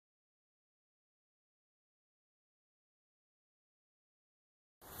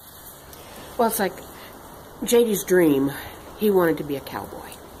Well, it's like JD's dream. He wanted to be a cowboy.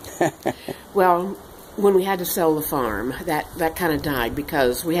 Well, when we had to sell the farm, that kind of died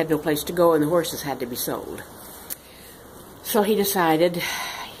because we had no place to go and the horses had to be sold. So he decided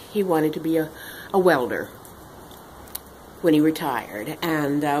he wanted to be a welder when he retired,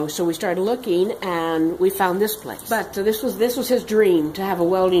 and so we started looking, and we found this place. But this was his dream, to have a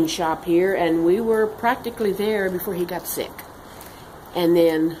welding shop here, and we were practically there before he got sick. And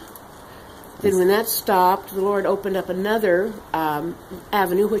then when that stopped, the Lord opened up another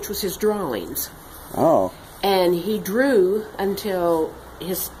avenue, which was his drawings. Oh. And he drew until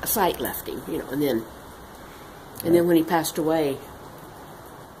his sight left him, you know, and then when he passed away,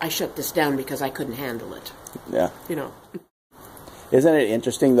 I shut this down because I couldn't handle it. Yeah. You know. Isn't it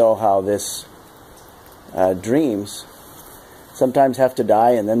interesting, though, how this dreams sometimes have to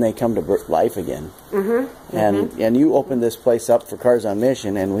die and then they come to life again? Mm-hmm. And you opened this place up for Cars on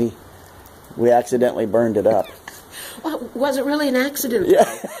Mission, and we accidentally burned it up. Well, was it really an accident? Yeah.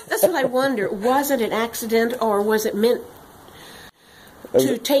 That's what I wonder. Was it an accident, or was it meant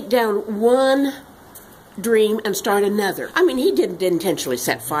to take down one dream and start another? I mean, he didn't intentionally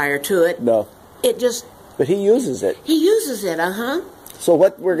set fire to it. No. It just... But he uses it. He uses it, uh-huh. So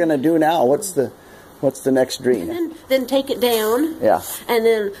what we're going to do now, what's the next dream? And then take it down. Yeah. And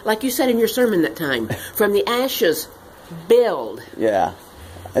then, like you said in your sermon that time, from the ashes, build. Yeah.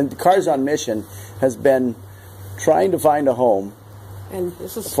 And Cars on Mission has been trying to find a home and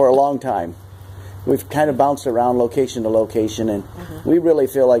this is for a long time. We've kind of bounced around location to location, and we really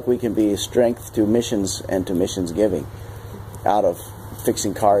feel like we can be a strength to missions and to missions giving out of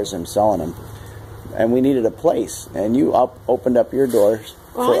fixing cars and selling them. And we needed a place, and you opened up your doors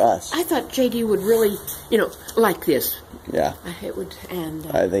for us. I thought JD would really, you know, like this. Yeah. It would, and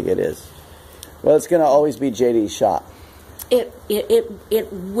I think it is. Well, it's going to always be JD's shop. It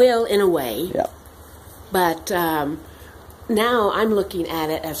will, in a way. Yeah. But now I'm looking at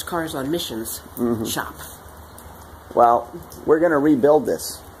it as Cars on Mission's shop. Well, we're going to rebuild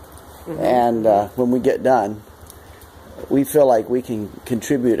this, and when we get done, we feel like we can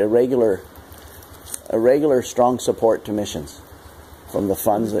contribute a regular strong support to missions from the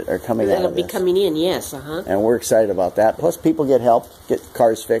funds that are coming out of this. That'll be coming in, yes, uh-huh. And we're excited about that. Plus, people get help, get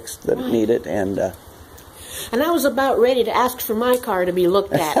cars fixed that need it, and I was about ready to ask for my car to be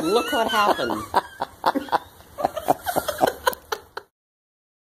looked at, and look what happened.